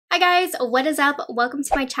Hi guys, what is up? Welcome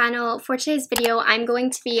to my channel. For today's video, I'm going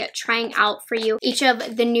to be trying out for you each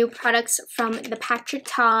of the new products from the Patrick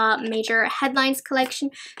Ta Major Headlines collection.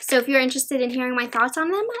 So if you're interested in hearing my thoughts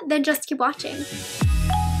on them, then just keep watching.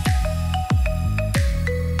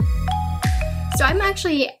 So I'm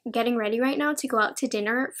actually getting ready right now to go out to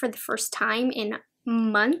dinner for the first time in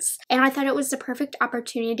months, and I thought it was the perfect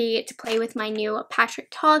opportunity to play with my new Patrick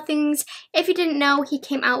Ta things. If you didn't know, he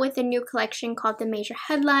came out with a new collection called the Major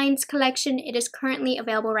Headlines collection. It is currently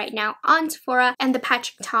available right now on Sephora and the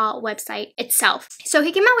Patrick Ta website itself. So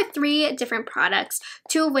he came out with 3 different products,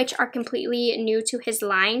 2 of which are completely new to his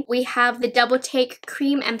line. We have the Double Take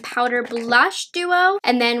Cream and Powder Blush Duo,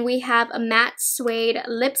 and then we have a matte suede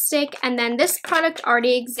lipstick, and then this product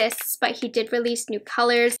already exists, but he did release new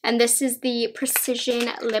colors, and this is the Precision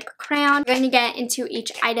Lip Crayon. We're going to get into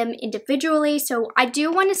each item individually. So I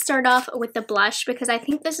do want to start off with the blush because I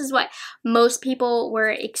think this is what most people were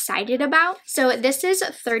excited about. So this is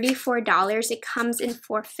 $34. It comes in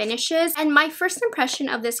 4 finishes, and my first impression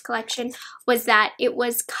of this collection was that it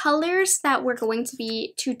was colors that were going to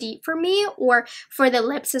be too deep for me, or for the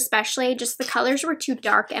lips especially. Just the colors were too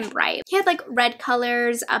dark and bright. He had like red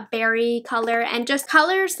colors, a berry color, and just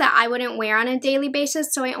colors that I wouldn't wear on a daily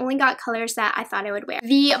basis, so I only got colors that I thought I would wear.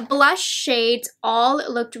 The blush shades all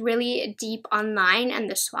looked really deep online, and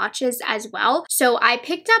the swatches as well. So I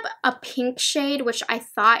picked up a pink shade, which I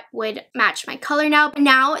thought would match my color now.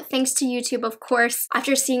 Now, thanks to YouTube, of course,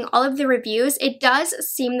 after seeing all of the reviews, it does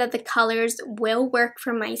seem that the colors will work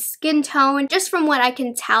for my skin tone. Just from what I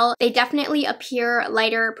can tell, they definitely appear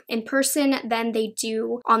lighter in person than they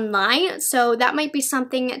do online. So that might be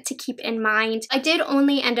something to keep in mind. I did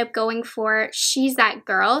only end up going for She's That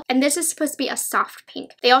Girl, and this is supposed to be a soft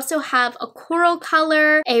pink. They also have a coral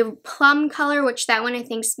color, a plum color, which that one I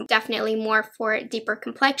think is definitely more for deeper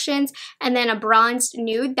complexions, and then a bronzed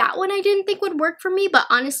nude. That one I didn't think would work for me, but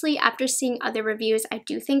honestly, after seeing other reviews, I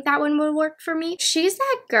do think that one would work for me. She's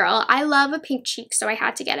That Girl. I love a pink cheek, so I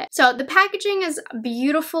had to get it. So the packaging is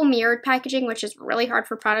beautiful mirrored packaging, which is really hard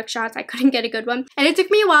for product shots. I couldn't get a good one, and it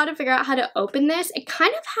took me a while to figure out how to open this. It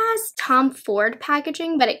kind of has Tom Ford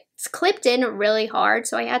packaging, but it's clipped in really hard,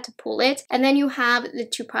 so I had to pull it. And then you have the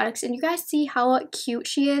 2 products, and you guys see how cute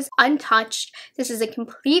she is, untouched. This is a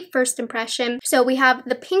complete first impression. So we have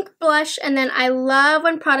the pink blush, and then I love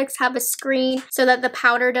when products have a screen so that the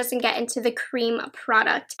powder doesn't get into the cream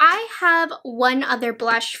product. I have one other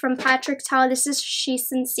blush from Patrick Ta. This is She's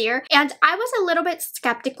Sincere, and I was a little bit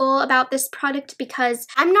skeptical about this product because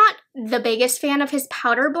I'm not the biggest fan of his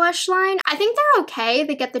powder blush line. I think they're okay,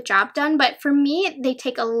 they get the job done, but for me, they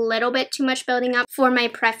take a little bit too much building up for my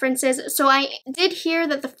preferences. So I did hear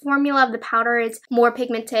that the formula of the powder is more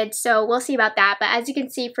pigmented, so we'll see about that. But as you can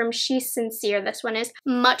see from She's Sincere, this one is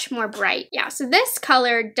much more bright. Yeah, so this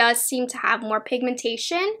color does seem to have more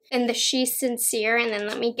pigmentation in the She's Sincere, and then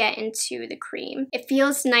let me get into the cream. It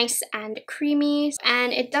feels nice and creamy,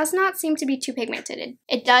 and it does not seem to be too pigmented.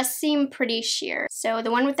 It does seem pretty sheer. So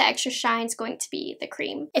the one with the extra shine is going to be the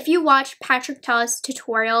cream. If you watch Patrick Ta's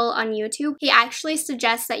tutorial on YouTube, he actually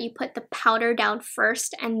suggests that you put the powder down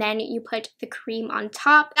first and then you put the cream on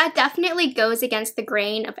top. That definitely goes against the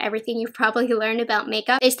grain of everything you've probably learned about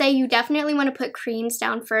makeup. They say you definitely want to put creams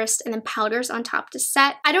down first and then powders on top to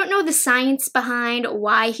set. I don't know the science behind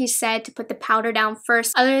why he said to put the powder down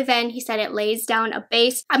first, other than he said it lays down a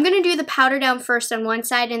base. I'm going to do the powder down first on one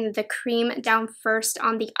side and the cream down first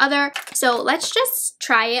on the other. So let's just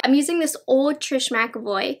try it. I'm using this old Trish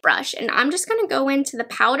McEvoy brush, and I'm just going to go into the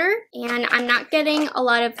powder, and I'm not getting a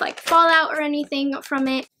lot of like fallout or anything from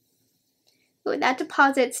it. Ooh, that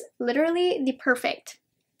deposits literally the perfect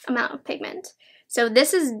amount of pigment. So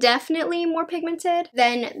this is definitely more pigmented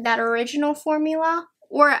than that original formula.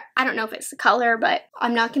 Or I don't know if it's the color, but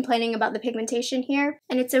I'm not complaining about the pigmentation here.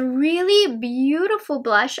 And it's a really beautiful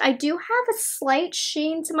blush. I do have a slight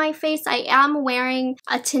sheen to my face. I am wearing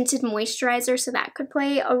a tinted moisturizer, so that could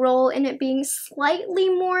play a role in it being slightly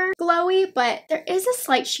more glowy, but there is a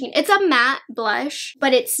slight sheen. It's a matte blush,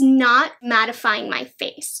 but it's not mattifying my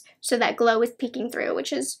face, so that glow is peeking through,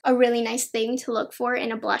 which is a really nice thing to look for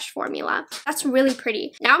in a blush formula. That's really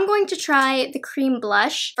pretty. Now I'm going to try the cream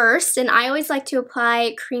blush first, and I always like to apply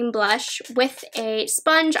cream blush with a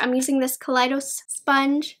sponge. I'm using this Kaleidos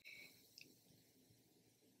sponge,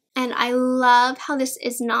 and I love how this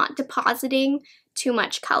is not depositing too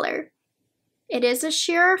much color. It is a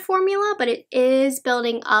sheer formula, but it is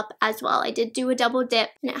building up as well. I did do a double dip,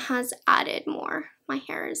 and it has added more. My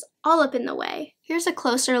hair is all up in the way. Here's a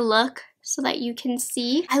closer look so that you can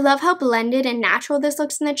see. I love how blended and natural this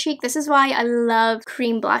looks in the cheek. This is why I love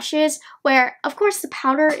cream blushes, where of course the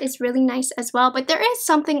powder is really nice as well, but there is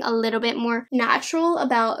something a little bit more natural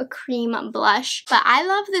about a cream blush. But I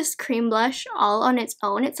love this cream blush all on its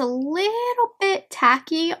own. It's a little bit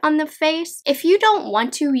tacky on the face. If you don't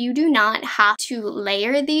want to, you do not have to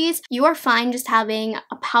layer these. You are fine just having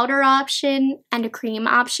a powder option and a cream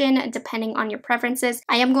option depending on your preferences.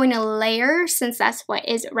 I am going to layer since that's what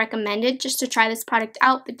is recommended just to try this product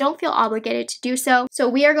out, but don't feel obligated to do so. So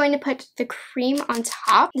we are going to put the cream on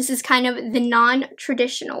top. This is kind of the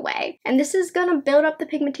non-traditional way, and this is going to build up the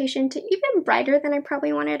pigmentation to even brighter than I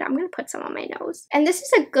probably wanted. I'm going to put some on my nose. And this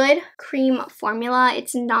is a good cream formula.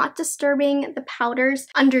 It's not disturbing the powders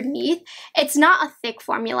underneath. It's not a thick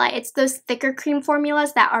formula. It's those thicker cream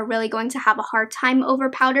formulas that are really going to have a hard time over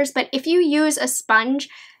powders. But if you use a sponge,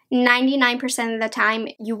 99% of the time,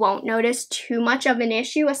 you won't notice too much of an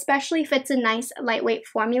issue, especially if it's a nice lightweight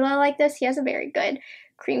formula like this. He has a very good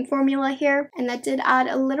cream formula here, and that did add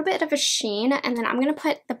a little bit of a sheen. And then I'm going to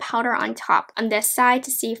put the powder on top on this side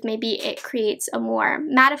to see if maybe it creates a more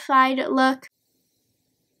mattified look.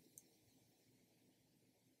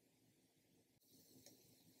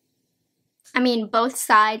 I mean, both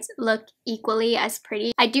sides look equally as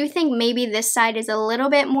pretty. I do think maybe this side is a little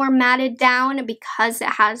bit more matted down because it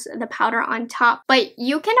has the powder on top, but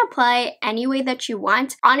you can apply any way that you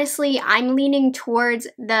want. Honestly, I'm leaning towards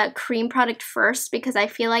the cream product first because I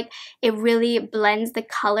feel like it really blends the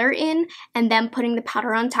color in, and then putting the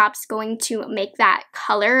powder on top is going to make that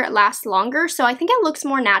color last longer. So I think it looks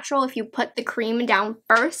more natural if you put the cream down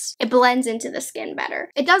first. It blends into the skin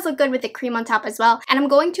better. It does look good with the cream on top as well, and I'm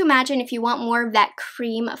going to imagine if you want more of that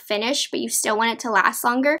cream finish but you still want it to last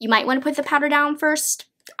longer, you might want to put the powder down first.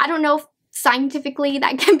 I don't know if scientifically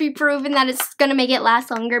that can be proven that it's gonna make it last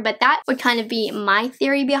longer, but that would kind of be my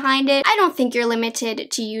theory behind it. I don't think you're limited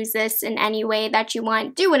to use this in any way that you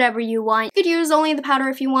want. Do whatever you want. You could use only the powder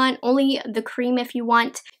if you want, only the cream if you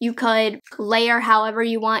want. You could layer however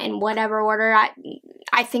you want in whatever order.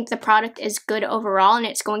 I think the product is good overall and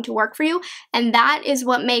it's going to work for you, and that is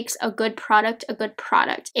what makes a good product a good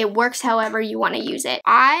product. It works however you want to use it.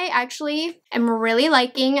 I actually am really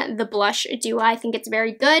liking the blush duo. I think it's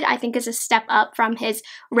very good. I think it's a step up from his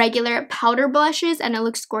regular powder blushes, and it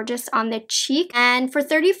looks gorgeous on the cheek. And for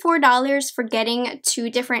 $34 for getting two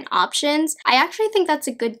different options, I actually think that's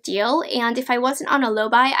a good deal, and if I wasn't on a low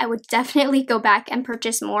buy, I would definitely go back and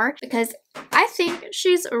purchase more because I think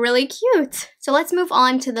she's really cute. So let's move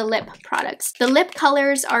on to the lip products. The lip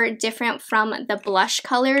colors are different from the blush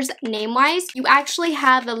colors name-wise. You actually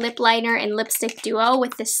have the lip liner and lipstick duo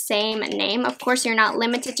with the same name. Of course, you're not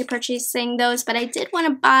limited to purchasing those, but I did want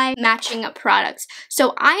to buy matching products.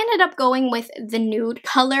 So I ended up going with the nude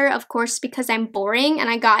color, of course, because I'm boring, and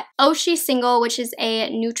I got Oshi Single, which is a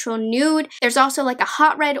neutral nude. There's also like a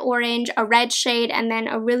hot red orange, a red shade, and then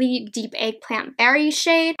a really deep eggplant berry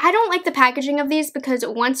shade. I don't like the packaging of these because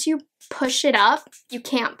once you push it up, you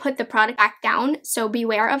can't put the product back down, so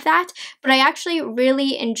beware of that. But I actually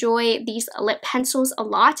really enjoy these lip pencils a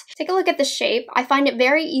lot. Take a look at the shape. I find it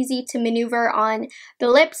very easy to maneuver on the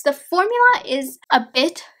lips. The formula is a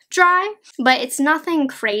bit dry, but it's nothing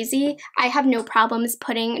crazy. I have no problems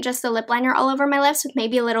putting just the lip liner all over my lips with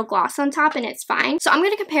maybe a little gloss on top, and it's fine. So I'm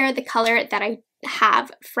going to compare the color that I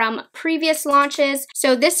have from previous launches.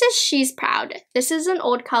 So this is She's Proud. This is an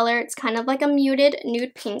old color. It's kind of like a muted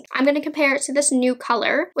nude pink. I'm going to compare it to this new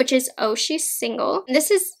color, which is Oshi Single. This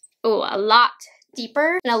is a lot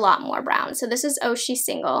deeper and a lot more brown. So this is Oshi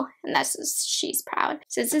Single, and this is She's Proud.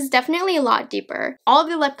 So this is definitely a lot deeper. All of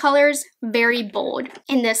the lip colors very bold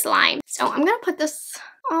in this line. So I'm going to put this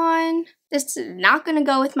on. This is not going to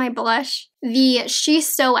go with my blush. The She's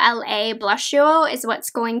So LA blush duo is what's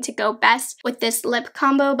going to go best with this lip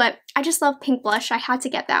combo, but I just love pink blush. I had to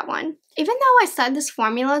get that one. Even though I said this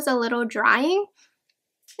formula is a little drying,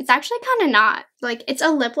 it's actually kind of not. Like, it's a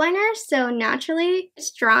lip liner, so naturally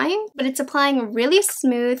it's drying, but it's applying really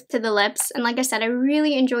smooth to the lips. And like I said, I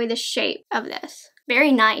really enjoy the shape of this.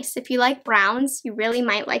 Very nice. If you like browns, you really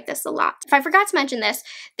might like this a lot. If I forgot to mention this,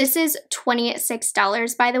 this is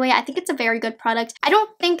 $26, by the way. I think it's a very good product. I don't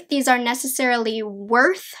think these are necessarily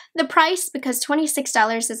worth the price because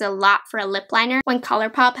 $26 is a lot for a lip liner when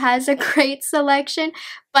ColourPop has a great selection,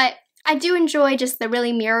 but I do enjoy just the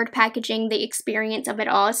really mirrored packaging, the experience of it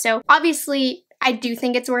all. So obviously, I do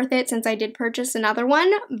think it's worth it since I did purchase another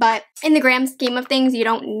one, but in the grand scheme of things, you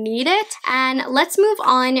don't need it. And let's move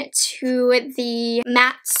on to the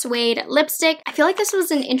matte suede lipstick. I feel like this was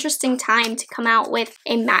an interesting time to come out with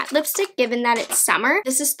a matte lipstick given that it's summer.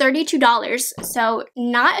 This is $32, so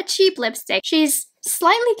not a cheap lipstick. She's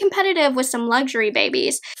slightly competitive with some luxury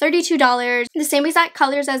babies. $32, the same exact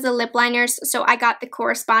colors as the lip liners, so I got the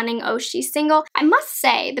corresponding Oshi single. I must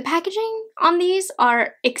say, the packaging on these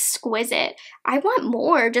are exquisite. I want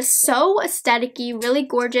more, just so aesthetic-y, really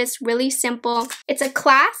gorgeous, really simple. It's a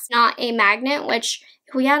clasp, not a magnet, which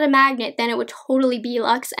if we had a magnet, then it would totally be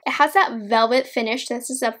luxe. It has that velvet finish. This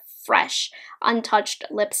is a fresh, untouched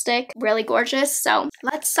lipstick. Really gorgeous, so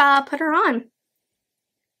let's put her on.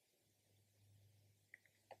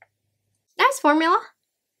 Nice formula.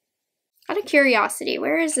 Out of curiosity,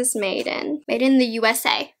 where is this made in? Made in the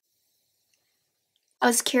USA. I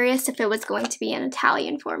was curious if it was going to be an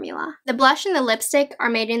Italian formula. The blush and the lipstick are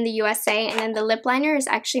made in the USA, and then the lip liner is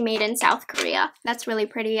actually made in South Korea. That's really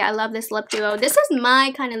pretty. I love this lip duo. This is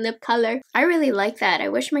my kind of lip color. I really like that. I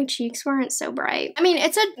wish my cheeks weren't so bright. I mean,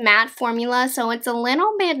 it's a matte formula, so it's a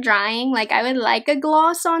little bit drying. Like, I would like a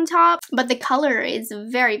gloss on top, but the color is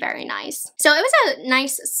very, very nice. So it was a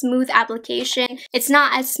nice, smooth application. It's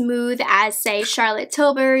not as smooth as, say, Charlotte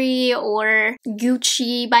Tilbury or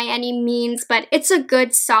Gucci by any means, but it's a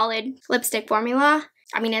good solid lipstick formula.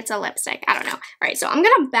 I mean, it's a lipstick. I don't know. All right, so I'm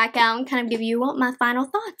gonna back out and kind of give you my final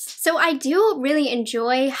thoughts. So I do really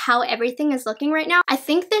enjoy how everything is looking right now. I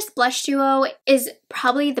think this blush duo is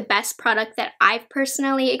probably the best product that I've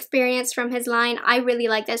personally experienced from his line. I really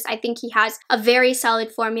like this. I think he has a very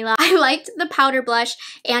solid formula. I liked the powder blush,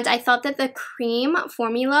 and I thought that the cream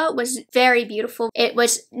formula was very beautiful. It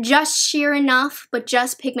was just sheer enough, but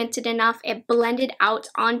just pigmented enough. It blended out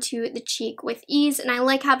onto the cheek with ease, and I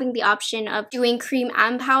like having the option of doing cream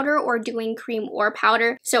and powder or doing cream or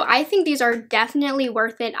powder. So I think these are definitely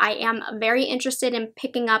worth it. I am very interested in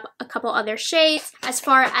picking up a couple other shades. As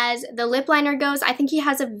far as the lip liner goes, I think he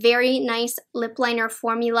has a very nice lip liner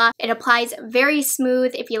formula. It applies very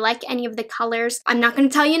smooth if you like any of the colors. I'm not going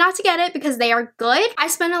to tell you not to get it because they are good. I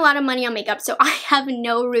spend a lot of money on makeup, so I have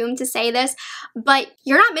no room to say this, but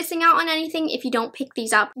you're not missing out on anything if you don't pick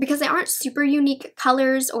these up because they aren't super unique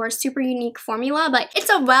colors or super unique formula, but it's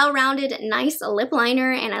a well-rounded, nice lip liner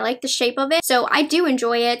and I like the shape of it. So I do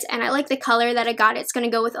enjoy it and I like the color that I got. It's going to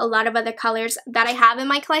go with a lot of other colors that I have in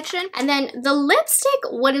my collection. And then the lipstick,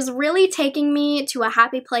 what is really taking me to a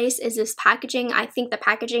happy place is this packaging. I think the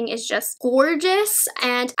packaging is just gorgeous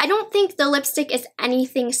and I don't think the lipstick is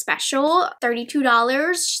anything special.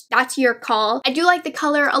 $32, that's your call. I do like the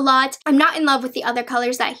color a lot. I'm not in love with the other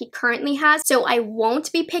colors that he currently has, so I won't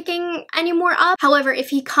be picking any more up. However, if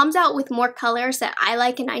he comes out with more colors that I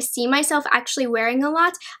like and I see myself actually wearing a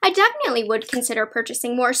lot, I definitely would consider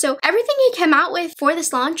purchasing more. So everything he came out with for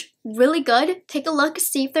this launch, really good. Take a look,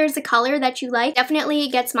 see if there's a color that you like. Definitely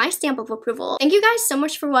gets my stamp of approval. Thank you guys so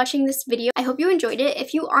much for watching this video. I hope you enjoyed it.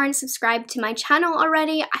 If you aren't subscribed to my channel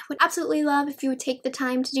already, I would absolutely love if you would take the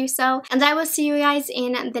time to do so. And I will see you guys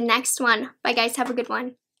in the next one. Bye guys, have a good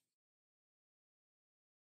one.